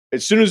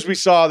as soon as we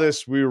saw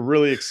this, we were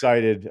really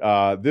excited.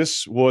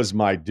 This was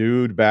my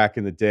dude back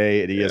in the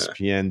day at Yeah.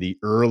 ESPN, the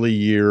early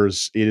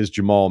years. It is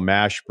Jamal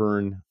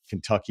Mashburn,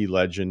 Kentucky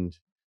legend,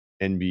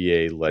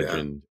 NBA Yeah.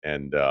 legend,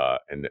 and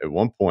at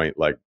one point,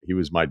 like, he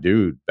was my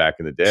dude back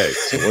in the day.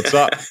 So what's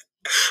up?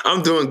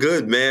 I'm doing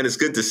good, man. It's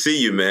good to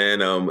see you, man.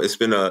 It's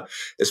been a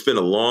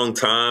long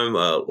time.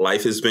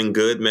 Life has been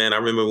good, man. I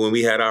remember when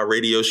we had our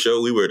radio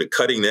show, we were the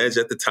cutting edge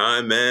at the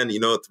time, man.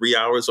 3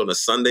 hours on a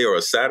Sunday or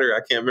a Saturday. I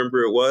can't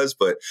remember it was,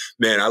 but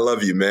man, I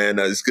love you, man.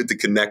 It's good to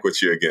connect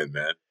with you again,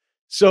 man.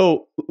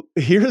 So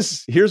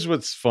here's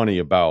what's funny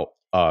about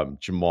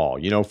Jamal.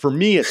 For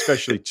me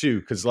especially too,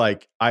 because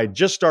like I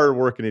just started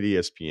working at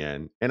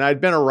ESPN, and I'd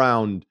been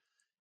around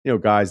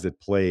guys that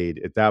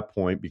played at that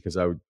point because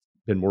I'd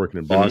been working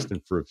in Hmm.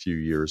 Boston for a few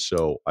years.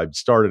 So I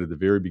started at the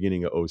very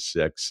beginning of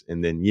 '06,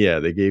 and then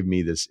they gave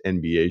me this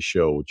NBA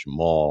show with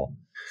Jamal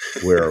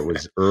where it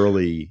was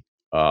early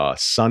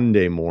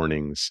Sunday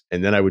mornings,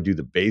 and then I would do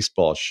the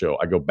baseball show.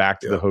 I go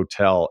back to the Yeah.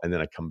 hotel, and then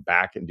I come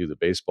back and do the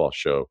baseball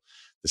show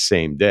the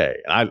same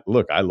day. And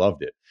I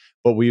loved it.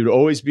 But we would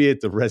always be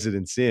at the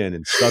Residence Inn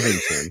in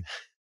Southington.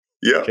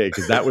 Yeah. Okay,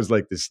 because that was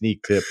like the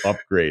sneak tip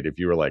upgrade. If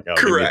you were like, "Oh,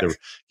 Correct.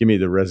 give me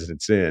the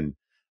Residence Inn,"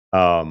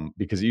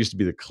 because it used to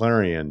be the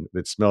Clarion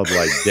that smelled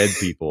like dead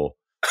people.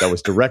 That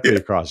was directly Yeah.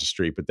 across the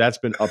street, but that's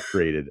been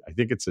upgraded. I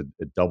think it's a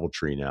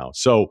DoubleTree now.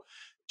 So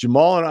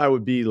Jamal and I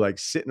would be like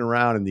sitting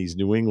around in these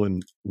New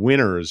England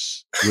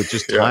winters with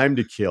just Yeah. time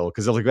to kill.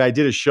 Because like, if I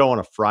did a show on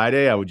a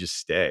Friday, I would just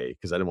stay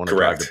because I didn't want to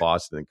drive to Correct.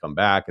 Boston and come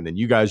back. And then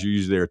you guys are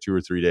usually there 2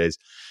 or 3 days.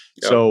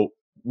 Yep. So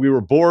we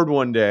were bored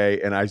one day,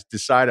 and I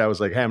decided, I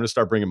was like, "Hey, I'm going to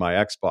start bringing my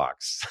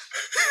Xbox,"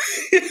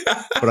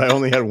 but I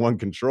only had one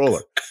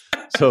controller.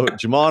 So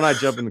Jamal and I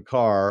jump in the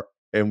car,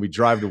 and we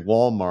drive to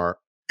Walmart.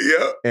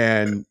 Yeah.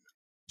 And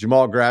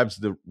Jamal grabs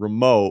the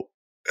remote,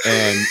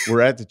 and we're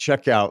at the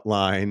checkout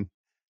line.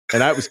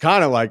 And I was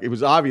kind of like, it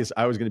was obvious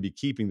I was going to be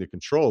keeping the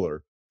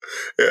controller.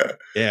 Yeah.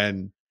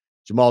 And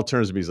Jamal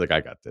turns to me, he's like, "I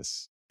got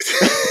this."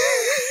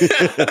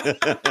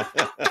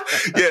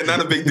 Yeah, not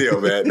a big deal,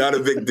 man. Not a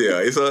big deal.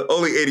 It's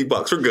only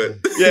 $80. We're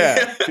good.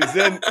 Yeah, because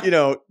then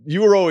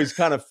you were always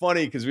kind of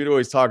funny because we'd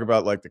always talk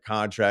about like the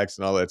contracts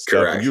and all that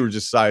stuff. Correct. And you were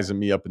just sizing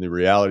me up in the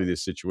reality of the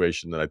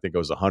situation that I think I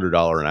was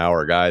 $100 an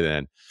hour guy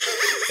then,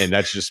 and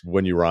that's just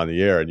when you were on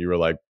the air, and you were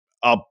like,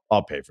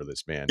 "I'll pay for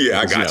this, man."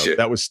 Yeah, Because, I got you.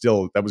 That was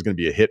going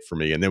to be a hit for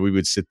me, and then we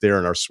would sit there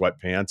in our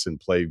sweatpants and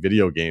play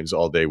video games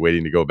all day,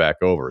 waiting to go back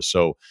over.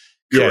 So,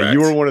 yeah, Correct.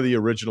 you were one of the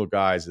original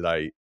guys that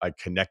I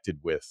connected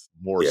with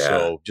more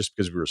so just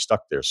because we were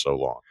stuck there so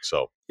long.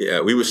 So yeah,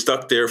 we were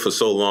stuck there for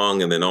so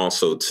long, and then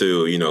also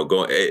too,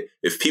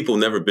 if people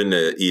never been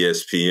to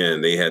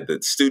ESPN, they had the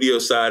studio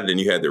side, and then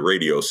you had the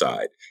radio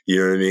side.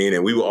 You know what I mean?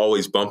 And we would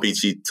always bump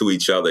to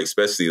each other,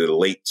 especially the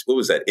late. What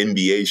was that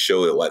NBA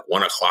show at like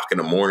 1:00 in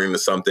the morning or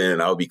something?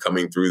 And I would be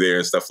coming through there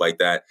and stuff like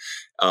that.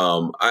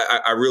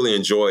 I really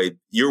enjoyed.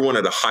 You're one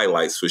of the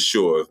highlights for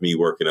sure of me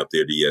working up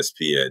there at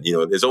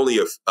ESPN. There's only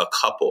a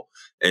couple,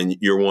 and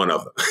you're one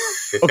of them.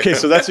 Okay,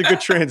 so that's a good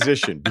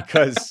transition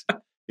because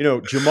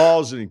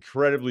Jamal's an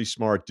incredibly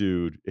smart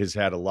dude. Has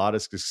had a lot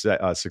of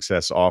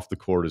success off the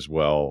court as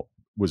well.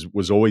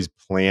 Was always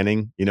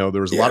planning. There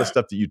was a lot of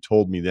stuff that you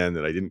told me then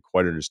that I didn't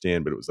quite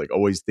understand, but it was like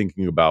always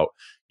thinking about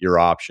your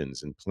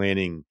options and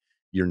planning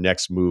your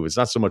next move. It's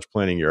not so much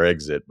planning your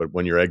exit, but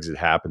when your exit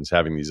happens,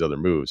 having these other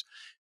moves.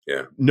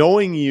 Yeah.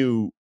 Knowing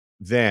you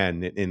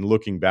then and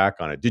looking back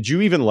on it, did you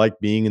even like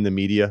being in the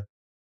media?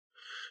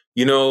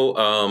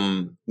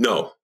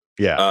 No.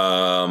 Yeah,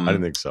 I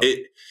didn't think so.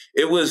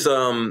 It was,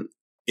 I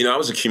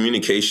was a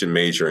communication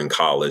major in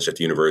college at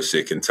the University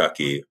of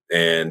Kentucky.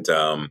 And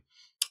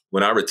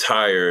when I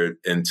retired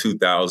in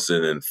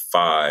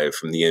 2005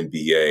 from the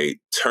NBA,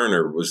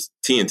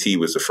 TNT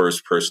was the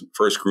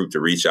first group to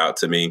reach out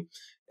to me.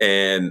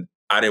 And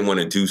I didn't want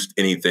to do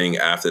anything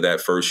after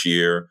that first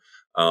year.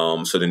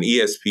 So then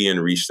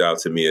ESPN reached out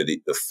to me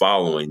the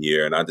following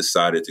year, and I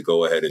decided to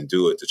go ahead and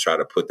do it to try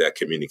to put that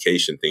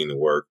communication thing to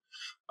work.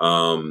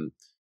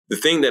 The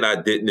thing that I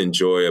didn't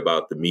enjoy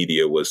about the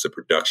media was the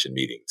production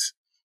meetings,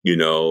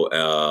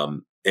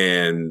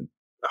 and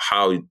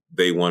how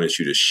they wanted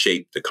you to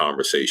shape the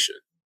conversation.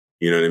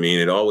 You know what I mean?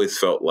 It always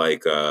felt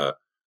like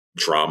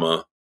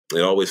drama.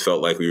 It always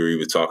felt like we were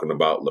even talking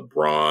about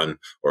LeBron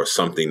or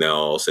something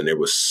else. And there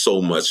was so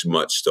much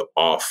to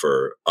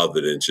offer other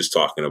than just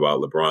talking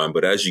about LeBron.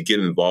 But as you get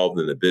involved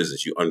in the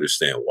business, you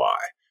understand why.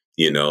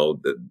 You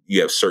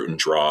have certain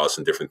draws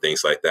and different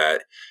things like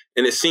that.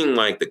 And it seemed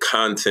like the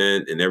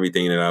content and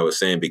everything that I was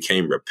saying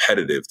became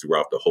repetitive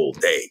throughout the whole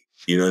day.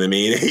 You know what I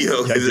mean?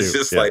 Because it's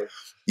just like,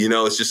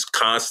 it's just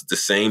constant, the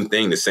same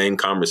thing, the same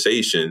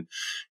conversation.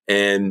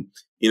 And,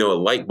 a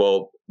light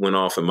bulb went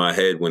off in my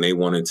head when they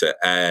wanted to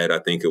add, I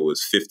think it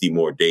was 50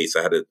 more dates.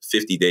 I had a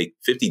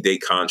 50-day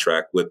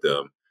contract with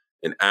them.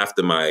 And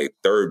after my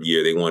third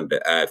year, they wanted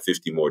to add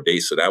 50 more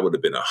dates. So that would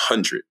have been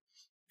 100.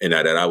 And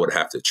that I would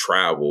have to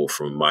travel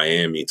from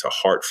Miami to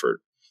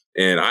Hartford.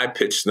 And I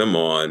pitched them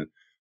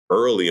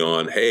early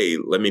on, hey,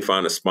 let me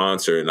find a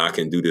sponsor and I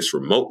can do this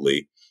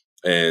remotely.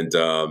 and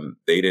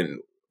they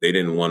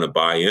didn't want to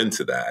buy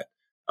into that.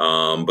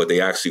 But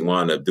they actually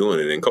wound up doing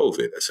it in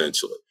COVID,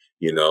 essentially,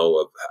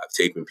 of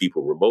taping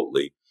people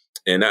remotely.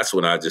 And that's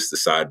when I just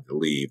decided to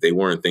leave. They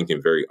weren't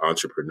thinking very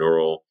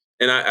entrepreneurial.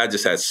 And I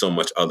just had so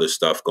much other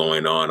stuff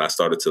going on. I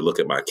started to look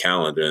at my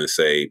calendar and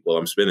say, well,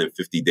 I'm spending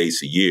 50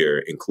 days a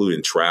year,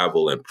 including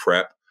travel and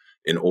prep,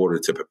 in order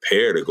to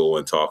prepare to go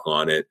and talk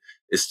on it.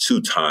 It's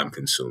too time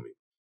consuming,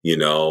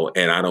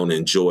 and I don't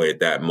enjoy it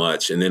that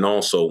much. And then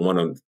also one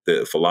of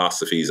the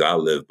philosophies I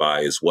live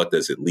by is, what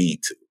does it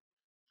lead to?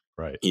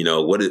 Right. Am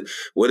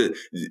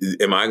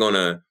I going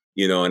to,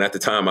 and at the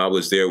time I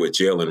was there with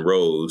Jalen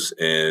Rose,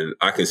 and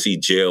I can see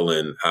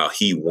Jalen, how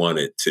he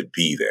wanted to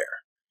be there.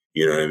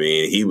 You know what I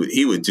mean?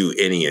 He would do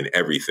any and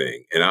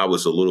everything. And I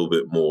was a little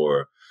bit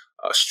more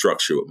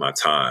structured with my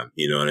time.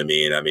 You know what I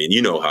mean?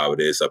 You know how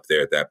it is up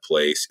there at that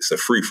place. It's a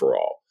free for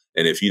all.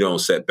 And if you don't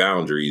set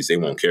boundaries, they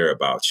won't care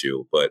about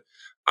you. But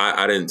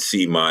I didn't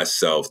see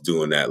myself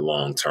doing that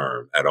long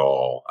term at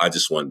all. I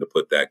just wanted to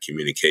put that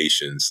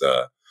communications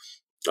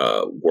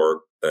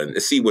work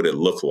and see what it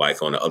looked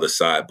like on the other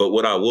side. But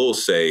what I will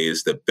say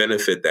is the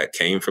benefit that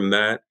came from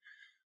that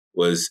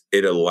was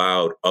it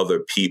allowed other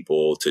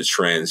people to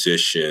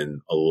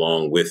transition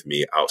along with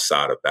me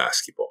outside of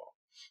basketball.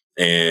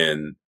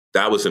 And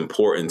that was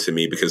important to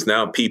me, because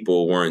now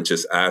people weren't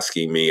just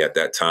asking me at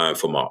that time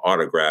for my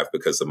autograph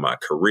because of my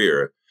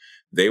career.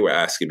 They were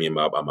asking me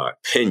about my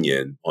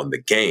opinion on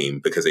the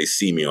game because they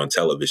see me on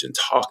television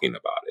talking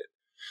about it.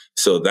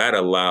 So that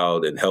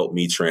allowed and helped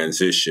me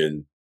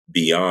transition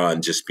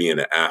beyond just being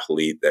an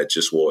athlete that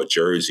just wore a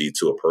jersey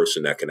to a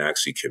person that can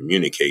actually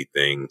communicate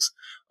things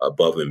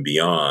above and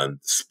beyond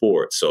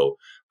sport. So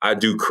I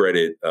do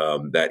credit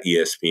that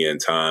ESPN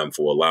time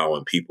for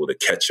allowing people to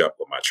catch up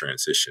with my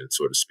transition,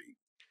 so to speak.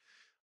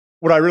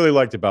 What I really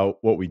liked about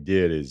what we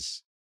did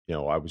is,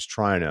 I was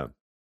trying to,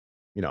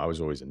 I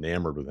was always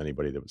enamored with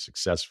anybody that was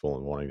successful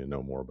and wanting to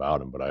know more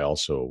about them. But I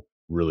also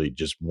really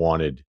just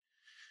wanted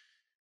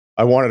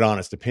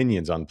honest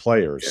opinions on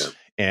players. Yeah.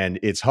 And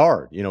it's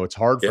hard, it's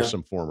hard for Yeah.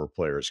 some former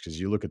players, because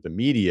you look at the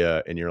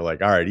media and you're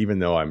like, all right, even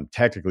though I'm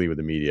technically with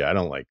the media, I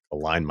don't like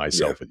align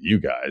myself with you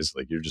guys.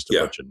 Like, you're just a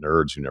bunch of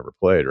nerds who never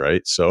played.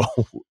 Right. So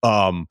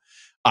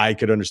I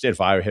could understand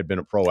if I had been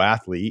a pro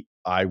athlete,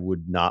 I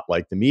would not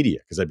like the media,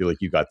 because I'd be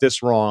like, you got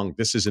this wrong.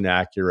 This isn't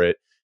accurate,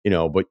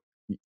 but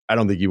I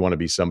don't think you want to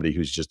be somebody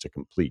who's just a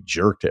complete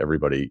jerk to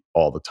everybody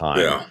all the time.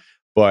 Yeah.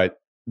 But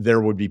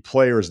there would be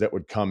players that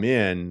would come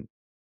in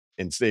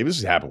and say, this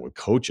has happened with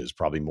coaches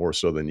probably more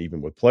so than even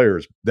with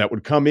players, that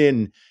would come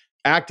in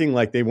acting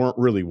like they weren't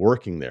really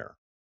working there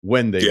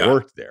when they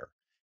worked there.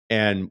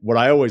 And what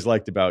I always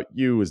liked about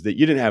you is that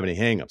you didn't have any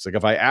hangups. Like,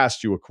 if I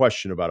asked you a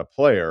question about a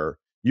player,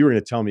 you were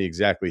going to tell me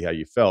exactly how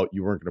you felt.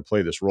 You weren't going to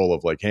play this role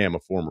of like, hey, I'm a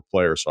former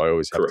player, so I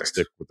always have to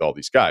stick with all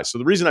these guys. So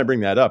the reason I bring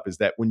that up is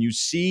that when you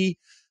see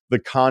the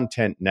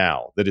content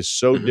now that is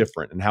so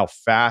different, and how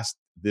fast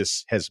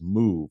this has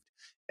moved,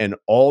 and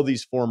all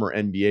these former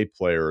NBA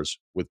players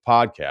with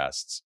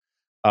podcasts,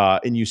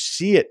 and you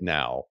see it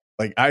now,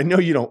 like, I know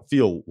you don't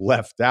feel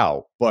left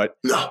out, but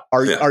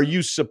are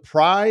you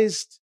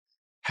surprised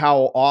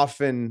how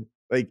often,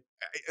 like,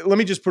 let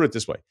me just put it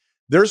this way.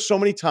 There's so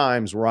many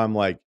times where I'm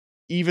like,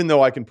 even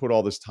though I can put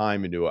all this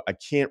time into it, I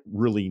can't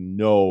really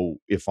know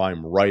if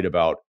I'm right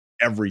about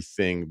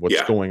everything,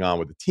 what's going on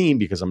with the team,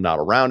 because I'm not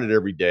around it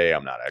every day.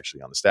 I'm not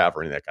actually on the staff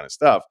or any of that kind of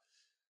stuff.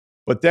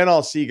 But then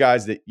I'll see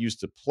guys that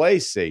used to play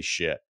say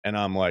shit, and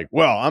I'm like,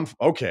 well, I'm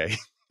okay.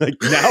 Like,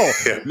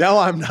 now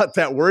I'm not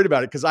that worried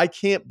about it, because I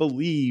can't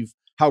believe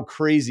how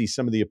crazy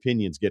some of the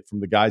opinions get from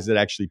the guys that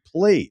actually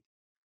played.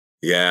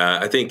 Yeah,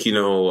 I think,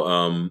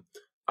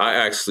 I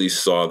actually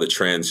saw the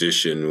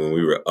transition when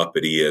we were up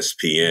at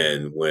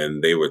ESPN,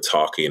 when they were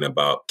talking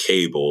about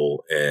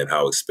cable and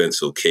how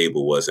expensive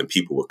cable was, and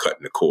people were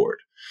cutting the cord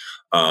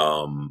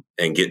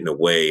and getting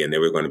away, and there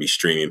were going to be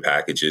streaming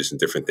packages and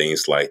different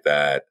things like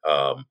that.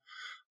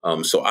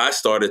 So I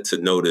started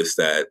to notice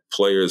that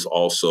players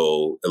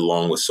also,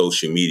 along with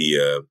social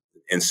media,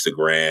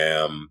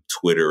 Instagram,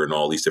 Twitter, and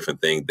all these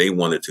different things, they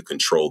wanted to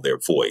control their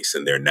voice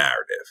and their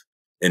narrative.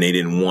 And they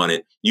didn't want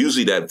it.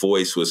 Usually that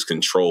voice was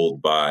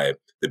controlled by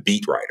the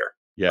beat writer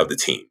of the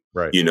team,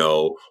 right?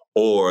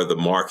 Or the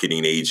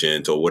marketing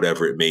agent, or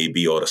whatever it may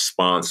be, or the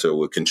sponsor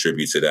would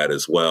contribute to that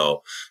as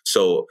well.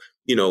 So,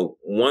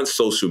 once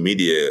social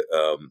media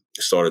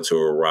started to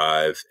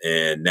arrive,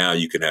 and now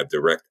you can have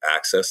direct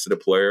access to the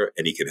player,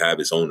 and he can have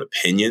his own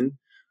opinion,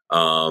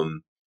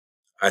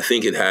 I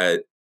think it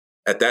had,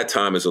 at that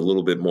time, is a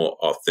little bit more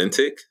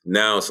authentic.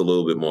 Now it's a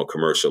little bit more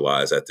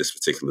commercialized at this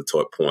particular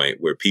point,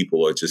 where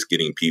people are just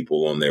getting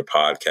people on their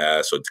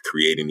podcasts or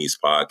creating these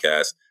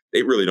podcasts.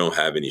 They really don't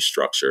have any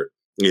structure.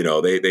 They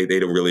don't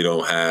really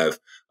don't have,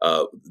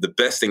 the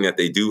best thing that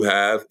they do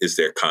have is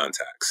their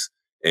contacts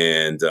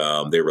and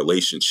their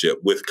relationship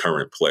with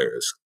current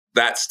players.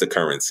 That's the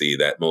currency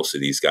that most of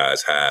these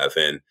guys have.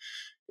 And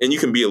you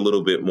can be a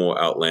little bit more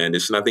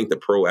outlandish. And I think the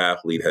pro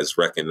athlete has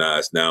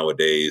recognized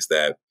nowadays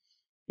that,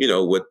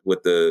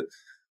 with the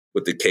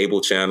But the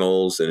cable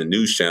channels and the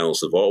news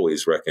channels have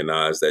always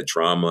recognized that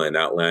drama and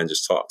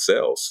outlandish talk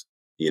sells.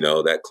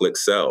 That click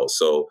sells.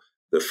 So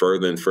the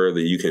further and further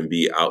you can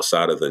be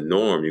outside of the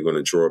norm, you're going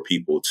to draw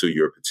people to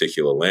your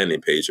particular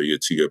landing page or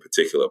to your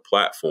particular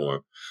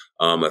platform.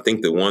 I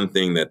think the one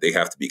thing that they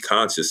have to be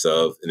conscious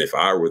of, and if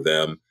I were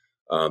them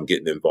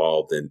getting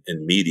involved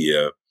in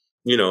media,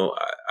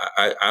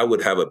 I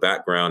would have a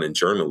background in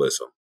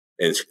journalism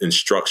and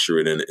structure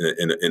it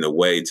in a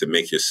way to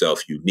make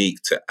yourself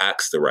unique, to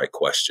ask the right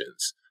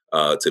questions,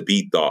 to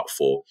be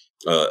thoughtful,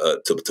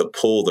 to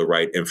pull the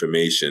right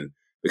information.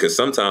 Because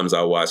sometimes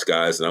I watch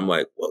guys and I'm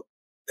like, well,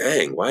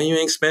 dang, why you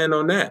ain't expand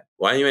on that?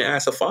 Why you ain't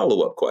ask a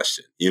follow-up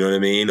question? You know what I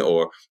mean?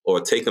 Or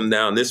take them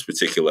down this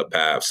particular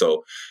path.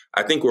 So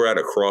I think we're at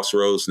a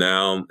crossroads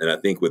now. And I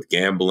think with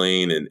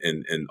gambling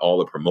and all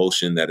the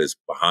promotion that is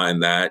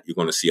behind that, you're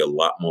going to see a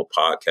lot more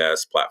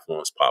podcast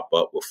platforms pop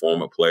up with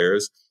former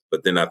players.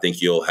 But then I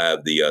think you'll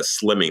have the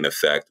slimming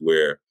effect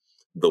where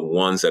the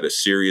ones that are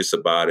serious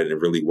about it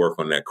and really work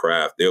on that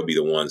craft, they'll be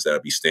the ones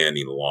that'll be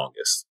standing the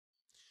longest.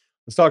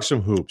 Let's talk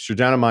some hoops. You're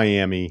down in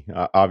Miami.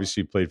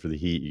 Obviously, you played for the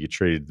Heat. You get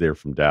traded there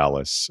from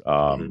Dallas.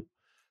 I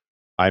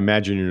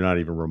imagine you're not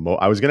even remote.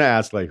 I was going to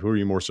ask, who are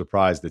you more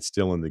surprised that's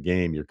still in the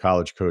game? Your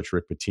college coach,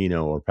 Rick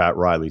Pitino, or Pat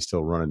Riley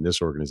still running this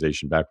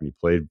organization back when you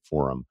played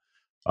for him?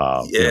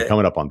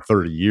 Coming up on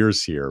 30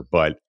 years here.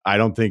 But I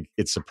don't think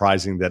it's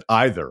surprising that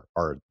either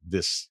are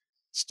this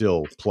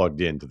still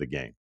plugged into the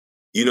game.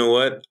 You know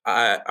what?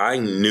 I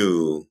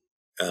knew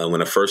when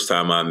the first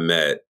time I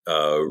met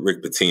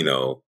Rick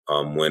Pitino,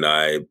 when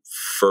I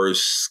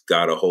first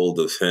got a hold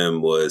of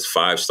him was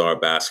 5-star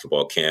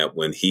basketball camp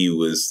when he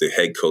was the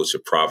head coach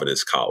of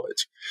Providence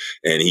College.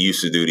 And he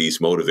used to do these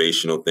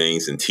motivational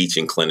things and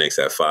teaching clinics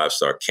at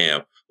 5-star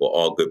camp where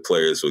all good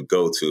players would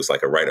go to. It's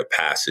like a rite of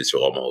passage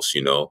almost,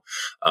 He's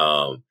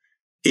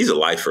a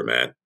lifer,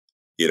 man.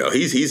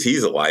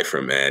 He's a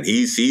lifer, man.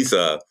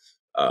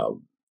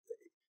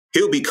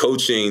 He'll be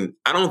coaching.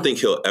 I don't think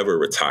he'll ever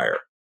retire.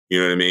 You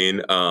know what I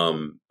mean?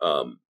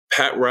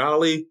 Pat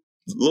Riley,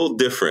 a little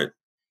different.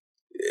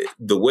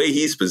 The way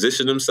he's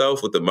positioned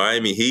himself with the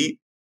Miami Heat,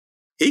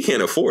 he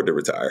can't afford to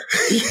retire.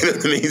 You know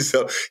what I mean?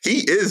 So he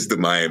is the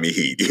Miami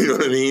Heat. You know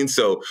what I mean?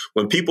 So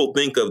when people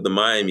think of the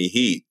Miami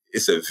Heat,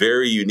 it's a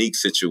very unique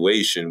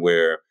situation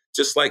where,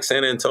 just like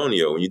San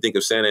Antonio, when you think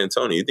of San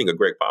Antonio, you think of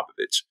Greg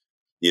Popovich.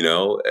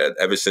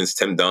 Ever since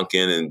Tim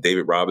Duncan and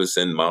David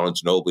Robinson, Manu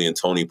Ginobili, and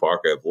Tony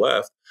Parker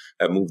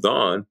have moved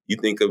on, you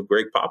think of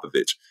Greg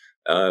Popovich.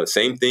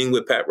 Same thing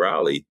with Pat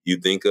Riley. You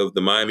think of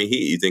the Miami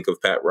Heat, you think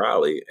of Pat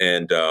Riley.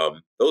 And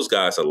those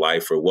guys are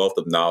life for wealth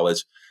of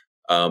knowledge.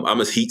 I'm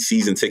a Heat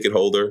season ticket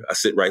holder. I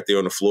sit right there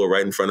on the floor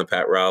right in front of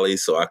Pat Riley.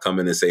 So I come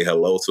in and say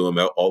hello to him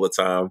all the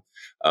time.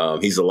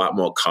 He's a lot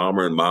more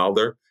calmer and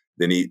milder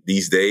than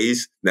these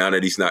days, now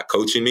that he's not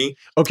coaching me.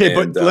 Okay,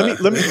 but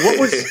let me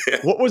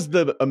what was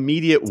the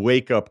immediate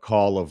wake-up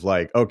call of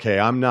okay,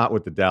 I'm not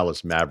with the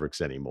Dallas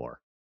Mavericks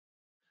anymore?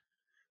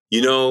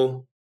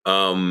 Interesting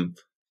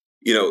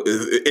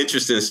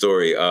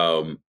story.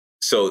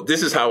 So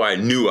this is how I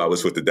knew I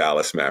was with the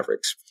Dallas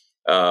Mavericks.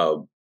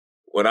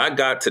 When I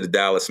got to the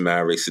Dallas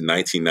Mavericks in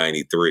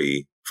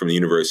 1993 from the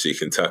University of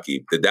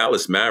Kentucky, the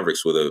Dallas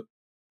Mavericks were the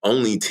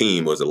only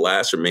team, was the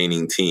last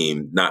remaining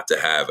team not to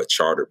have a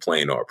chartered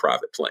plane or a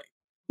private plane.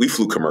 We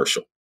flew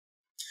commercial.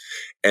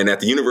 And at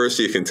the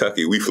University of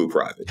Kentucky, we flew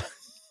private.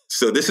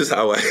 So this is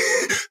how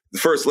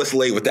first, let's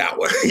lay with that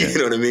one. You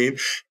know what I mean?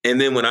 And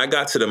then when I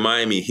got to the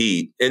Miami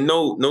Heat, and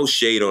no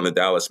shade on the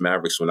Dallas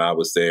Mavericks when I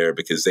was there,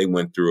 because they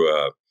went through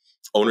a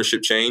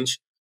ownership change.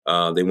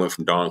 They went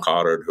from Don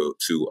Carter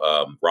to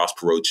Ross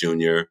Perot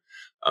Jr.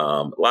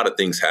 A lot of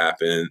things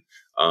happened,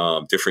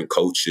 different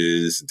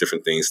coaches,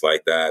 different things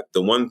like that.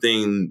 The one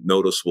thing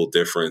noticeable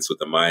difference with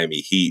the Miami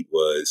Heat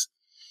was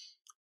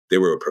they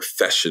were a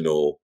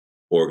professional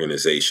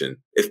organization.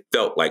 It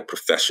felt like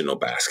professional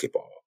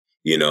basketball.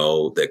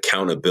 The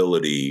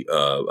accountability,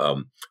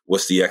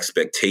 what's the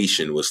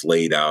expectation was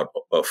laid out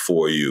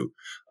for you,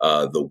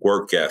 the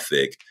work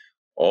ethic,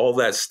 all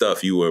that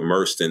stuff. You were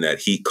immersed in that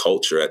Heat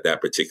culture at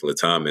that particular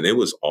time. And it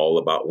was all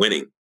about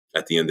winning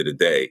at the end of the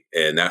day.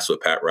 And that's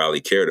what Pat Riley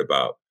cared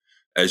about.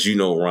 As you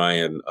know,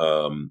 Ryan,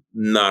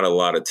 not a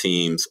lot of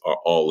teams are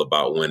all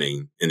about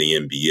winning in the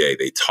NBA.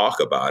 They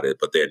talk about it,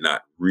 but they're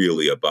not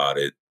really about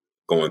it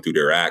going through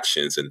their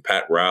actions. And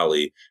Pat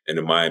Riley and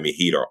the Miami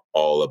Heat are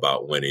all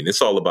about winning.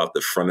 It's all about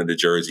the front of the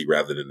jersey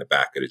rather than the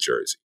back of the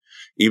jersey.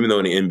 Even though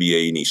in the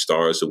NBA you need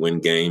stars to win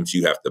games,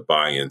 you have to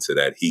buy into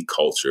that Heat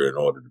culture in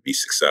order to be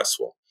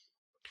successful.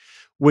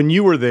 When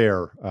you were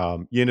there,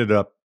 you ended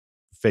up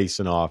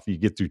facing off. You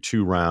get through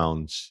 2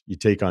 rounds. You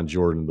take on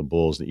Jordan, the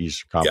Bulls, in the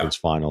Eastern Conference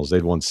Finals.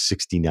 They'd won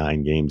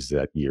 69 games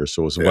that year.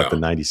 So it was the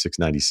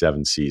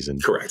 96-97 season.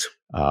 Correct.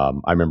 I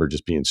remember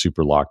just being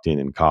super locked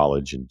in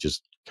college and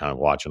just kind of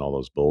watching all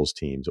those Bulls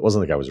teams. It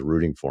wasn't like I was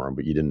rooting for them,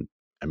 but you didn't.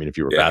 I mean, if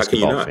you were a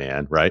basketball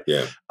fan, right?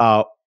 Yeah.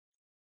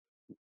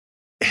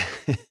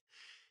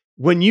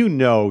 When you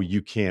know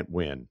you can't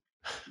win,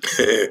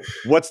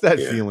 what's that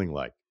feeling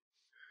like?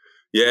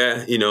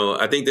 Yeah,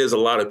 I think there's a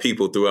lot of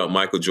people throughout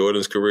Michael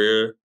Jordan's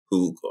career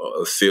who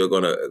feel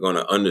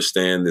gonna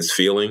understand this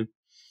feeling.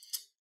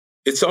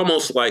 It's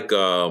almost like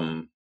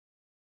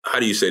how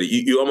do you say it?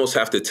 You almost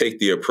have to take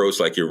the approach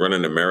like you're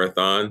running a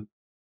marathon.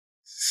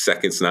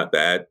 Second's not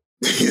bad.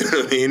 You know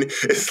what I mean?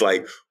 It's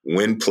like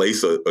win,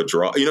 place, a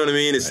draw. You know what I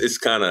mean? Right. It's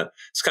kind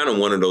of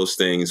one of those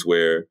things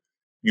where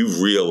you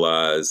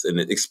realize, and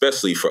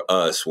especially for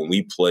us when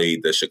we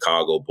played the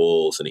Chicago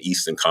Bulls in the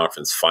Eastern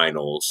Conference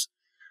Finals,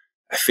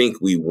 I think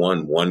we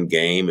won one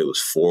game. It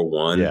was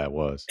 4-1. Yeah, it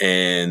was.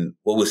 And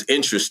what was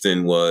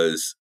interesting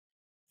was,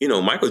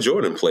 Michael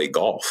Jordan played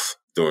golf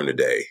during the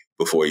day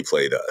before he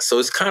played us. So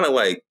it's kind of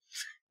like,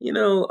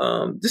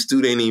 this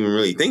dude ain't even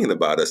really thinking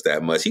about us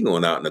that much. He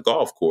going out in the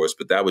golf course,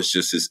 but that was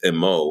just his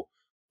MO.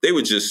 They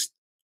were just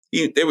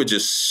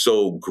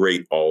so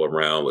great all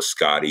around with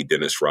Scotty,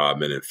 Dennis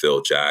Rodman, and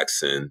Phil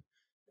Jackson,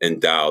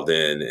 and dialed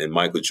in, and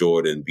Michael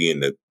Jordan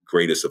being the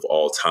greatest of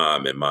all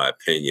time, in my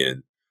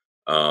opinion.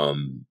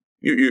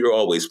 You're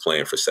always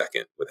playing for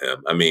second with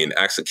him. I mean,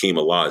 ask Hakeem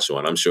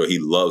Olajuwon. I'm sure he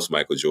loves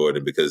Michael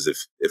Jordan, because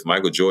if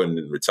Michael Jordan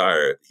didn't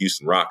retire,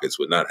 Houston Rockets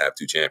would not have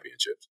 2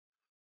 championships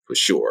for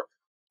sure.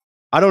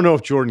 I don't know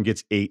if Jordan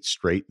gets 8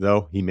 straight,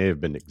 though. He may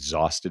have been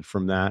exhausted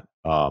from that.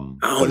 I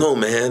don't know,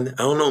 man.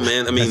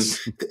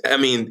 I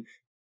mean,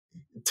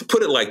 to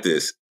put it like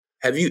this,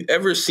 have you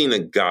ever seen a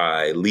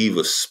guy leave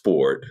a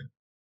sport,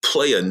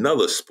 play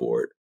another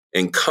sport,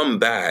 and come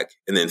back,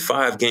 and then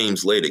 5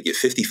 games later get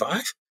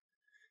 55?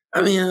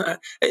 I mean,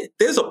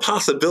 there's a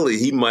possibility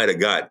he might have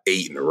got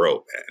 8 in a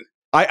row, man.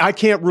 I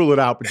can't rule it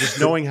out, but just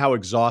knowing how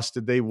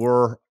exhausted they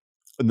were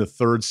in the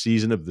 3rd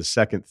season of the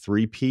second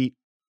three-peat,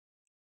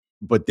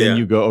 but then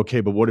you go, okay,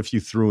 but what if you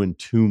threw in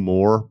 2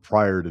 more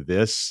prior to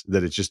this,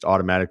 that it's just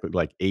automatically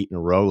like 8 in a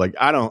row? Like,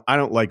 I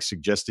don't like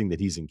suggesting that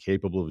he's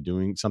incapable of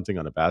doing something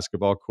on a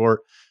basketball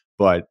court,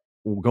 but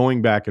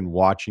going back and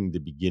watching the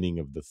beginning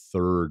of the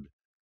 3rd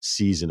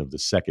season of the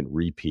second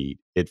repeat,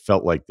 it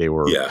felt like they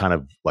were kind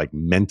of like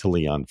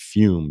mentally on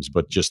fumes,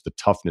 but just the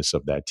toughness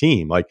of that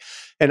team. Like,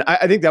 and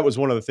I think that was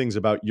one of the things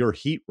about your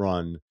Heat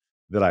run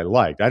that I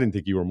liked. I didn't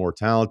think you were more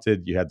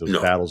talented. You had those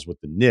battles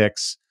with the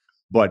Knicks,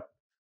 but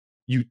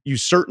you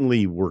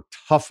certainly were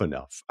tough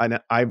enough. And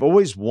I've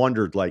always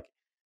wondered, like,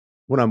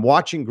 when I'm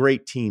watching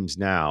great teams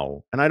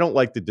now, and I don't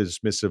like the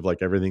dismissive,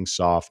 like everything's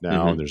soft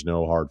now and there's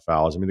no hard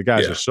fouls. I mean, the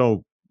guys are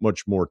so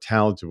much more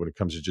talented when it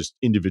comes to just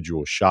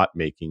individual shot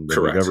making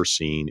than we've ever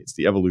seen. It's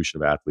the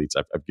evolution of athletes.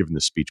 I've given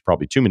this speech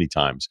probably too many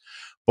times,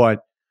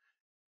 but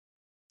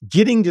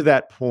getting to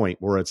that point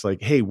where it's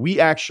like, hey, we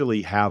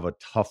actually have a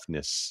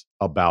toughness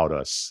about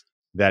us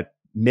that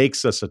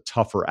makes us a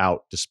tougher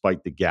out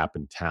despite the gap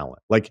in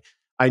talent. Like,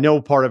 I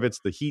know part of it's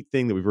the Heat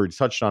thing that we've already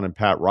touched on in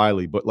Pat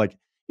Riley, but like,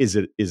 is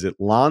it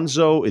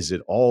Lonzo? Is it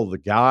all the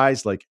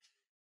guys? Like,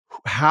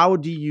 how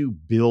do you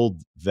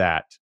build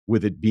that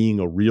with it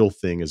being a real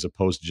thing as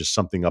opposed to just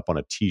something up on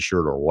a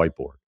t-shirt or a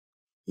whiteboard?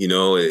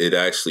 It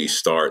actually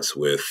starts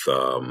with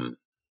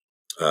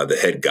the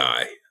head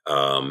guy.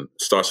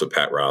 Starts with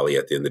Pat Riley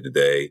at the end of the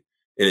day,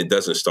 and it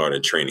doesn't start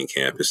in training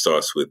camp. It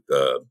starts with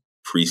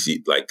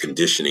pre-season, like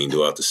conditioning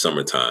throughout the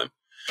summertime.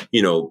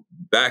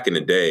 Back in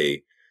the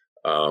day,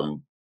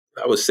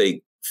 I would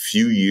say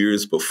few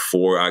years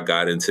before I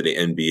got into the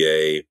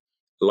NBA,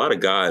 a lot of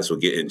guys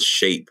would get in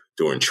shape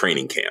during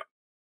training camp.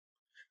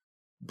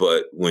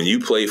 But when you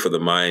played for the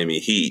Miami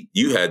Heat,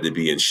 you had to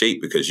be in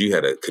shape because you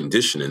had a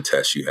conditioning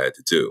test you had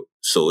to do.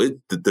 So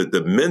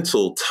the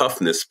mental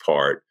toughness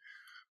part,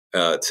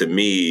 to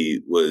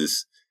me,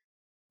 was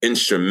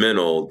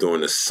instrumental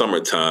during the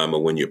summertime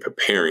or when you're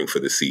preparing for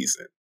the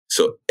season.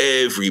 So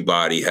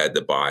everybody had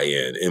to buy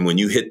in. And when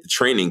you hit the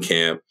training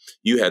camp,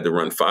 you had to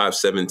run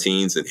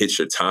 5:17s and hit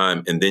your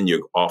time, and then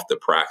you're off to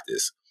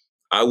practice.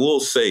 I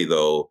will say,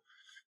 though,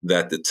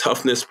 that the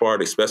toughness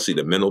part, especially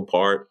the mental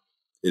part,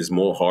 is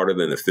more harder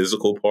than the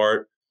physical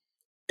part.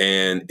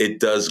 And it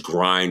does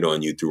grind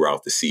on you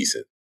throughout the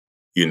season,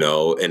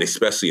 and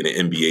especially in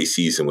an NBA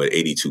season with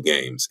 82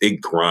 games, it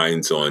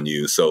grinds on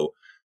you. So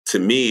to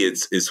me,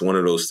 it's one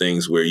of those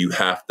things where you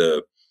have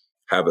to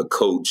have a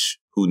coach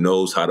who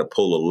knows how to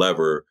pull a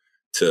lever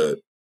to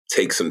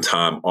take some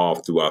time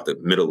off throughout the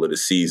middle of the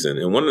season.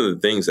 And one of the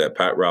things that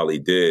Pat Riley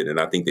did, and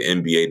I think the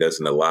NBA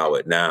doesn't allow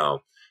it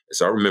now,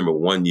 is I remember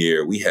one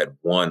year we had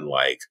won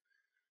like,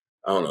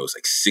 I don't know, it was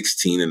like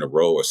 16 in a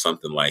row or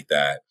something like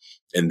that.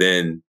 And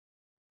then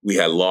we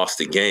had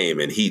lost a game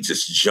and he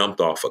just jumped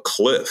off a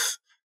cliff.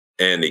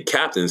 And the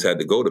captains had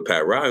to go to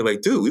Pat Riley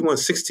like, dude, we won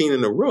 16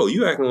 in a row.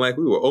 You acting like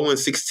we were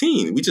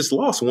 0-16. We just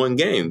lost one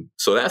game.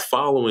 So that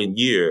following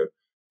year,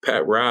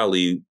 Pat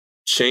Riley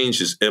changed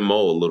his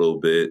MO a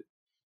little bit,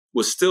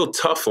 was still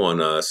tough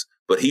on us,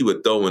 but he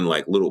would throw in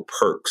like little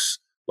perks.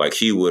 Like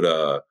he would,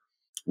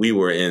 we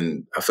were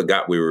in, I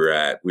forgot where we were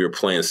at. We were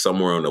playing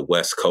somewhere on the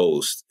West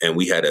Coast and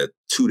we had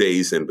 2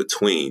 days in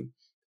between.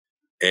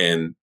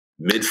 And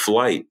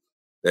mid-flight,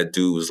 that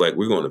dude was like,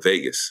 we're going to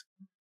Vegas.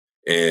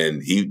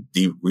 And he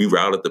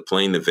rerouted the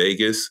plane to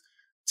Vegas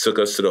took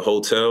us to the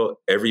hotel.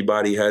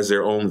 Everybody has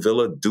their own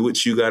villa. Do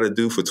what you got to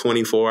do for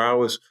 24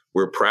 hours.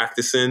 We're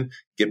practicing.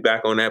 Get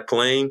back on that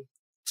plane.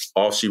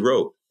 All she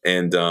wrote.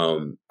 And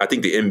I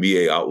think the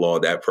NBA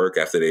outlawed that perk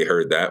after they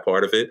heard that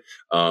part of it.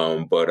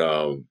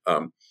 But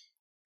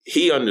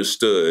he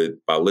understood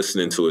by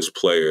listening to his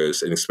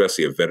players, and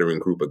especially a veteran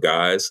group of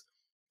guys,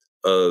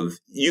 of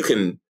you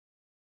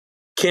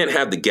can't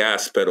have the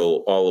gas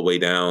pedal all the way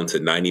down to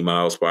 90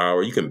 miles per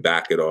hour. You can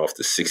back it off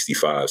to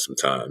 65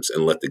 sometimes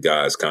and let the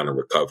guys kind of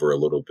recover a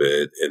little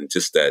bit, and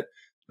just that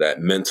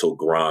mental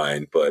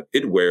grind. But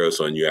it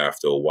wears on you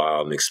after a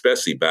while, and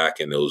especially back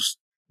in those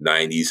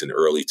 90s and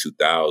early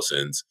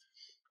 2000s,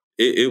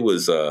 it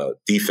was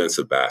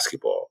defensive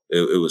basketball.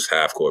 It was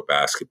half-court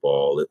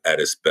basketball at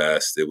its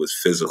best. It was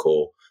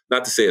physical.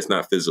 Not to say it's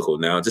not physical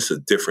now, just a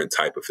different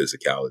type of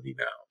physicality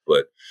now.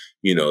 But,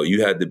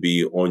 you had to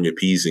be on your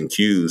P's and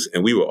Q's,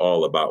 and we were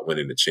all about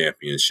winning the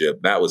championship.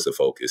 That was the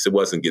focus. It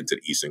wasn't getting to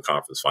the Eastern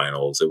Conference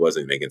Finals. It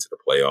wasn't making it to the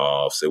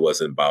playoffs. It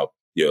wasn't about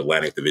your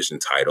Atlantic Division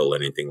title or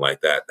anything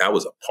like that. That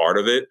was a part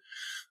of it.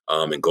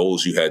 And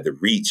goals you had to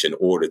reach in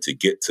order to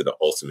get to the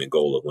ultimate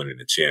goal of winning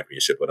the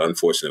championship. But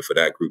unfortunately for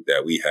that group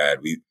that we had,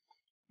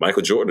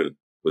 Michael Jordan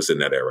was in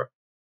that era.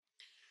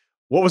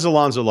 What was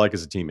Alonzo like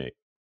as a teammate?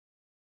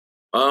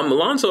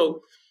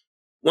 Alonzo,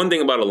 one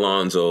thing about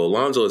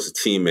Alonzo as a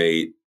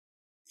teammate,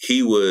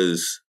 he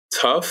was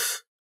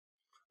tough.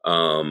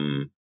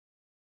 Alonzo,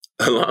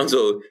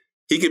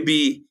 he could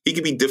be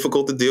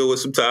difficult to deal with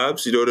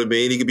sometimes. You know what I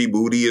mean? He could be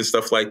moody and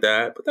stuff like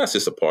that, but that's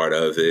just a part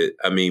of it.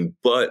 I mean,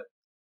 but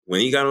when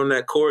he got on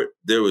that court,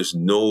 there was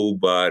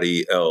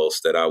nobody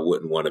else that I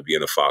wouldn't want to be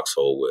in a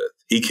foxhole with.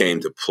 He came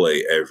to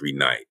play every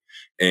night.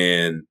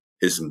 And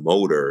his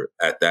motor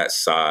at that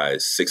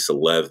size,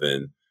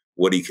 6'11",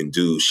 what he can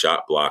do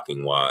shot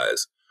blocking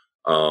wise,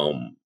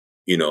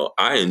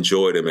 I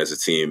enjoyed him as a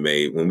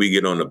teammate. When we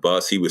get on the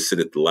bus, he would sit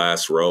at the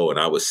last row and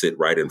I would sit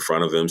right in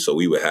front of him. So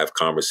we would have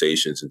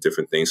conversations and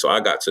different things. So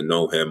I got to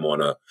know him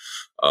on a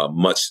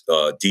much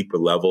deeper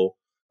level.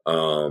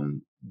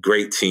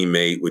 Great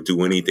teammate, would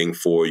do anything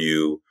for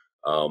you,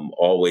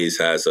 always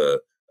has a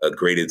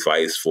great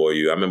advice for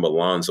you. I remember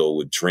Alonzo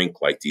would drink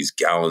like these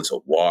gallons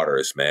of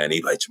waters, man.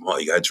 He'd like, Jamal,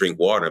 you got to drink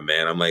water,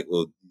 man. I'm like,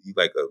 well,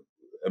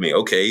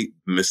 okay,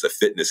 Mr.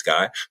 Fitness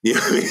guy. You know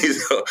what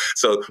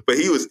I mean? But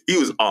he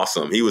was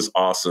awesome. He was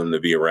awesome to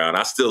be around.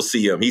 I still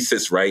see him. He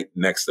sits right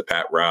next to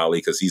Pat Riley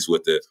because he's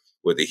with the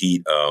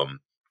Heat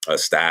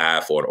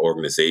staff or an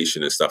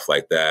organization and stuff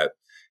like that.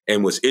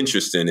 And what's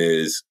interesting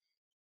is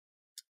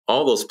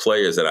all those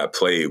players that I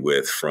played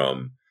with,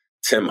 from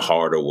Tim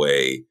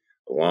Hardaway,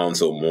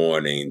 Alonzo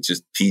Mourning,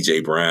 just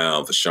PJ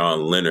Brown,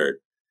 Vashawn Leonard.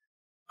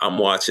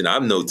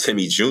 I've known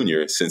Timmy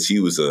Jr. since he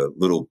was a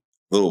little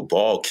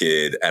ball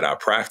kid at our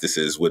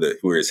practices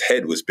where his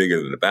head was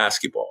bigger than the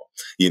basketball,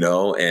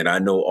 and I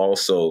know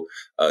also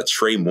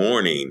Trey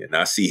Mourning, and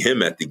I see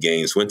him at the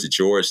games, went to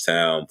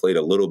Georgetown, played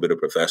a little bit of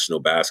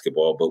professional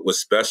basketball. But what's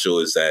special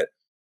is that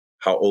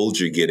how old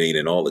you're getting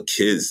and all the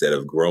kids that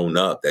have grown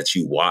up that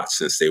you watched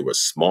since they were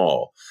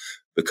small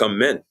become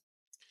men.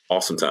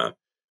 Awesome time.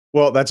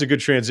 Well, that's a good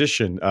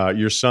transition.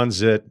 Your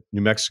son's at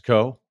New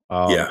Mexico.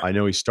 Yeah. I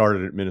know he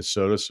started at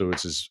Minnesota, so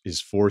it's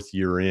his fourth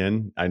year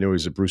in. I know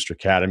he's at Brewster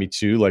Academy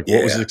too. Like,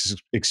 what was the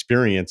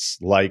experience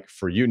like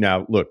for you?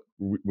 Now, look,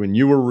 when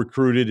you were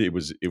recruited, it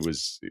was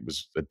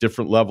a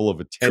different level of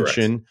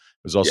attention. Correct.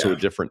 It was also a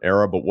different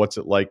era. But what's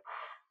it like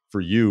for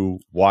you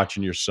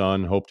watching your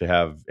son hope to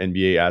have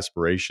NBA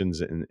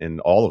aspirations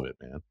and all of it,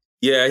 man?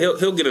 Yeah,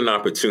 he'll get an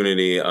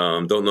opportunity.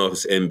 Don't know if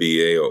it's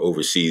NBA or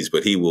overseas,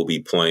 but he will be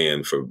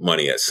playing for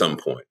money at some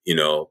point.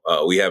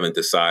 We haven't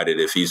decided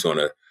if he's going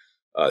to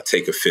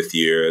take a fifth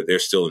year. They're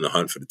still in the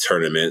hunt for the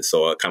tournament,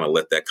 so I kind of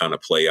let that kind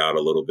of play out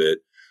a little bit.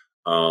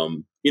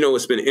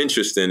 What's been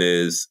interesting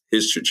is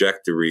his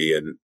trajectory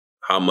and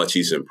how much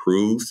he's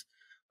improved.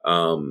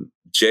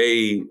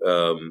 Jay,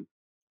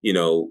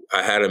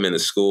 I had him in a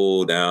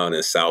school down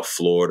in South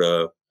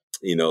Florida.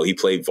 He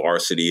played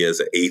varsity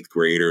as an 8th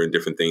grader and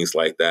different things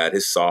like that.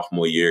 His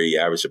sophomore year, he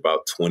averaged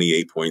about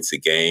 28 points a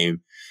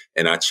game.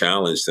 And I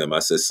challenged him. I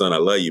said, son, I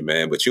love you,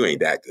 man, but you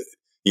ain't that good.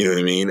 You know what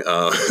I mean?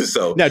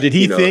 So now, did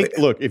he think,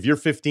 look, if you're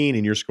 15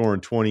 and you're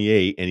scoring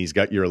 28 and he's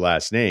got your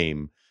last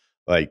name,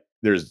 like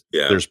there's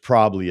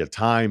probably a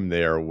time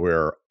there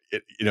where,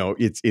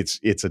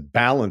 it's a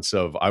balance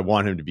of, I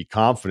want him to be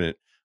confident,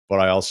 but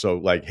I also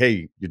like,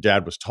 hey, your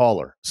dad was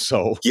taller.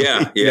 So he's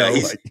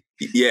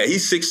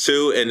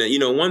 6'2".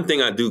 And, one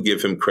thing I do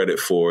give him credit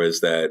for is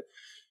that,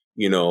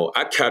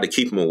 I try to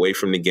keep him away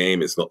from the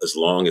game as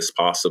long as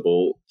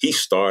possible. He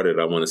started,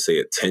 I want to say,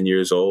 at 10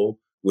 years old,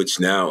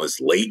 which now is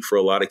late for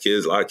a lot of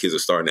kids. A lot of kids are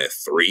starting at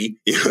 3,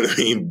 you know what I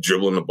mean,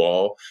 dribbling the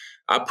ball.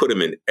 I put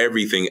him in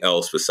everything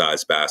else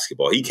besides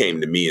basketball. He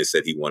came to me and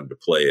said he wanted to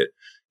play it.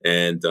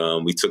 And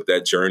we took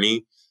that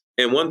journey.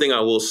 And one thing I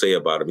will say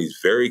about him, he's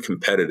very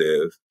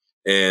competitive.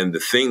 And the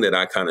thing that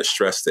I kind of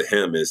stress to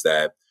him is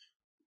that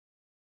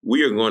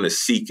we are going to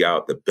seek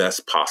out the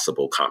best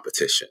possible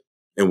competition,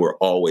 and we're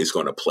always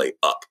going to play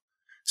up.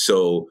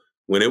 So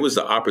when it was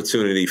the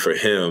opportunity for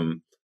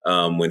him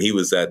when he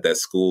was at that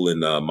school in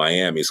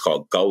Miami. It's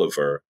called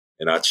Gulliver.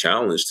 And I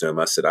challenged him.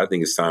 I said, I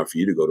think it's time for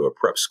you to go to a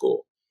prep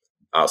school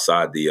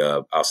outside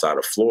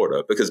of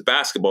Florida, because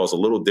basketball is a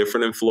little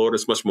different in Florida.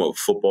 It's much more of a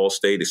football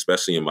state,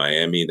 especially in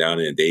Miami, down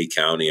in Dade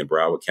County and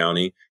Broward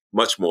County,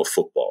 much more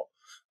football.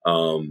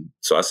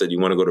 So I said, you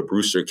want to go to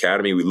Brewster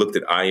Academy? We looked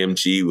at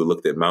IMG, we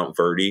looked at Mount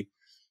Verdi,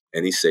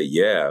 and he said,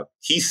 yeah,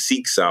 he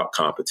seeks out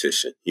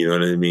competition. You know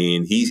what I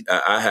mean?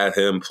 I had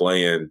him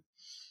playing,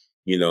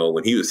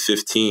 when he was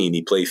 15,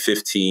 he played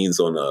 15s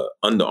on the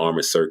Under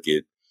Armour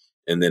circuit.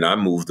 And then I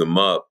moved him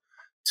up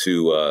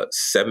to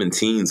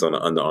 17s on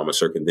the Under Armour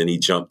circuit. Then he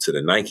jumped to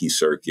the Nike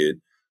circuit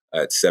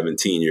at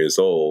 17 years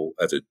old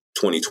as a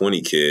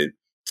 2020 kid,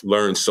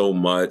 learned so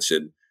much.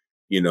 And,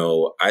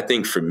 I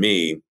think for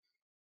me,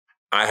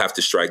 I have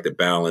to strike the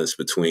balance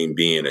between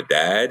being a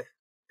dad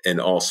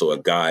and also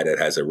a guy that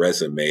has a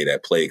resume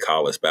that played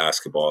college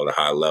basketball at a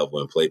high level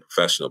and played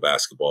professional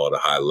basketball at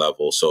a high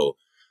level. So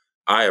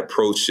I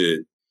approach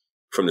it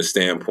from the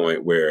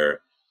standpoint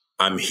where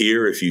I'm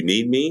here if you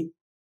need me.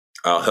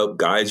 I'll help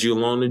guide you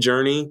along the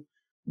journey,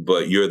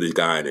 but you're the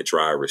guy in the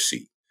driver's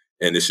seat,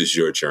 and this is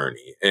your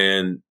journey.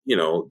 And,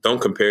 don't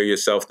compare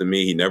yourself to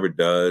me. He never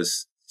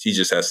does. He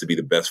just has to be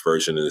the best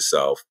version of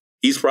himself.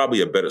 He's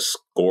probably a better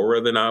scorer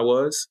than I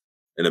was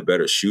and a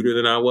better shooter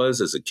than I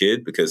was as a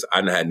kid, because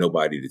I had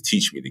nobody to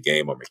teach me the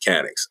game or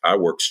mechanics. I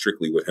worked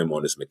strictly with him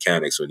on his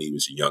mechanics when he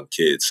was a young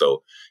kid.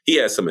 So he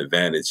had some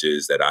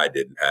advantages that I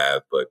didn't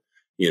have, but,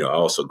 I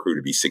also grew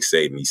to be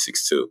 6'8" and he's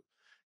 6'2".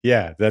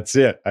 Yeah, that's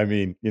it. I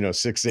mean,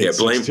 6'8". Yeah,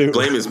 blame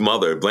blame his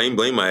mother. Blame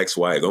my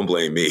ex-wife. Don't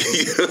blame me.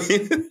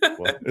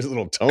 Well, there's a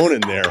little tone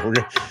in there. We're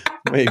gonna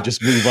may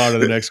just move on to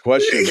the next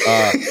question.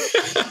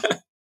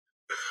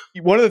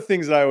 One of the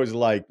things that I always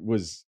liked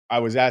was I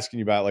was asking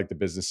you about like the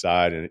business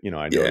side, and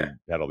I know you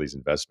had all these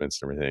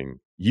investments and everything.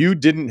 You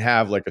didn't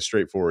have like a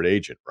straightforward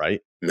agent,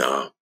 right?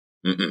 No,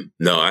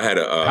 no. I had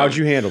a. How'd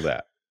you handle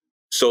that?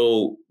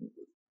 So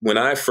when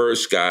I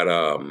first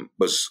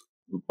was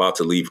about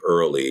to leave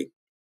early.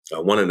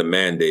 One of the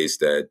mandates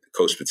that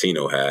Coach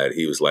Pitino had,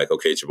 he was like,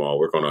 okay, Jamal,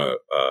 we're going to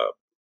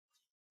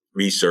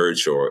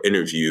research or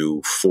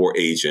interview 4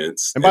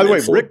 agents. And by the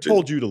way, Rick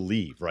told you to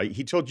leave, right?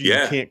 He told you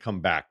you can't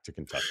come back to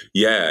Kentucky.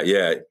 Yeah.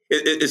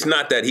 It's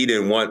not that he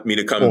didn't want me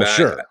to come back.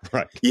 Sure,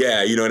 right.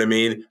 Yeah, you know what I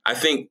mean? I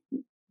think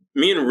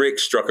me and Rick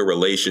struck a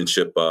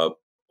relationship up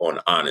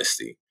on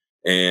honesty.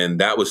 And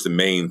that was the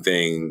main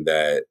thing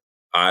that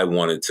I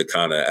wanted to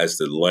kind of, as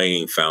the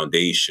laying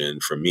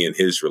foundation for me and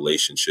his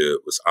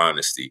relationship, was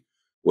honesty.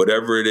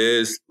 Whatever it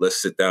is,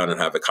 let's sit down and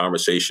have a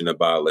conversation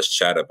about it. Let's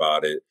chat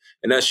about it.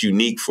 And that's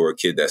unique for a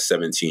kid that's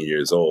 17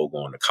 years old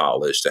going to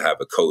college, to have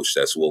a coach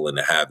that's willing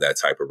to have that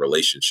type of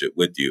relationship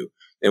with you.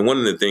 And one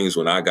of the things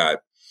when I got,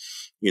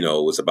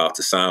 was about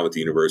to sign with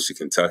the University of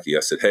Kentucky, I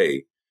said,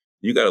 hey,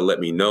 you got to let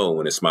me know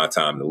when it's my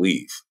time to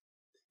leave.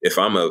 If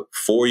I'm a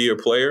 4-year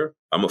player,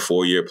 I'm a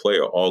 4-year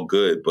player, all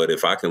good. But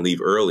if I can leave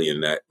early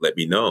in that, let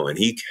me know. And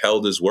he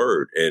held his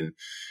word. And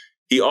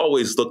he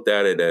always looked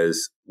at it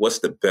as, what's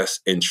the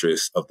best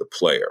interest of the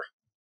player?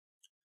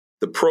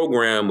 The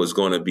program was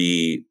going to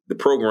be, the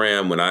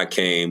program when I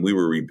came, we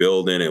were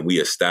rebuilding and we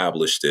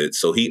established it.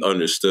 So he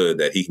understood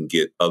that he can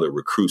get other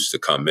recruits to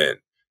come in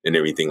and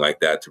everything like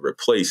that to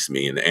replace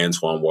me. And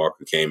Antoine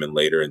Walker came in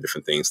later and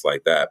different things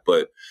like that.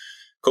 But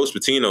Coach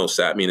Pitino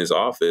sat me in his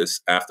office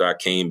after I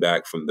came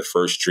back from the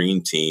first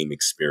Dream Team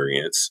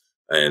experience,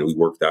 and we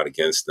worked out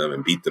against them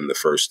and beat them the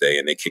first day,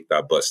 and they kicked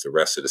our butts the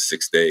rest of the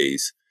 6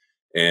 days.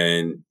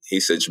 And he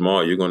said,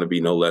 Jamal, you're going to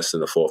be no less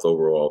than the 4th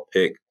overall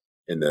pick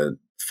in the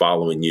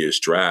following year's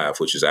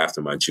draft, which is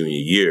after my junior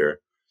year.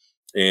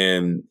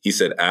 And he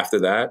said, after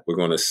that, we're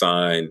going to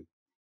sign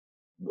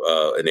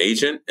an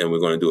agent and we're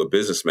going to do a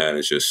business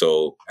manager.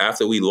 So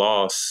after we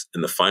lost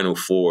in the Final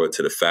Four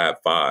to the Fab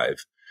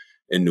Five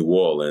in New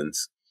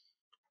Orleans,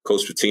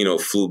 Coach Pitino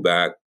flew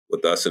back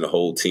with us and the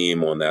whole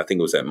team on that. I think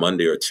it was that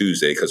Monday or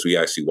Tuesday, because we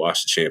actually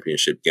watched the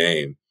championship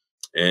game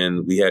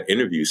and we had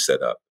interviews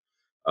set up.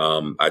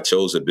 I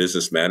chose a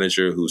business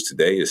manager who's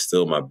today is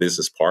still my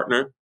business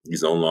partner.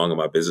 He's no longer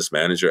my business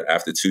manager.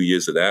 After 2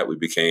 years of that, we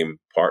became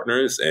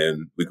partners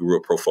and we grew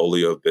a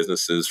portfolio of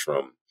businesses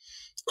from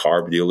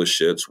car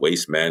dealerships,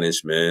 waste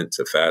management,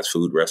 to fast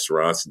food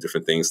restaurants and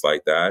different things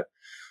like that.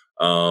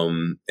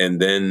 And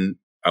then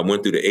I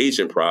went through the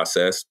agent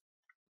process.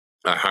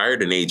 I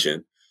hired an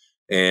agent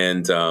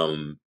and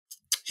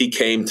he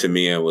came to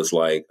me and was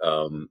like,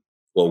 well,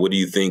 what do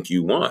you think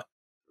you want?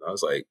 I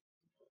was like,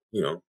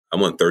 I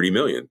want 30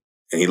 million.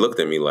 And he looked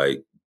at me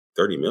like,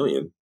 30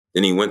 million?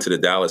 Then he went to the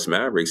Dallas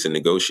Mavericks and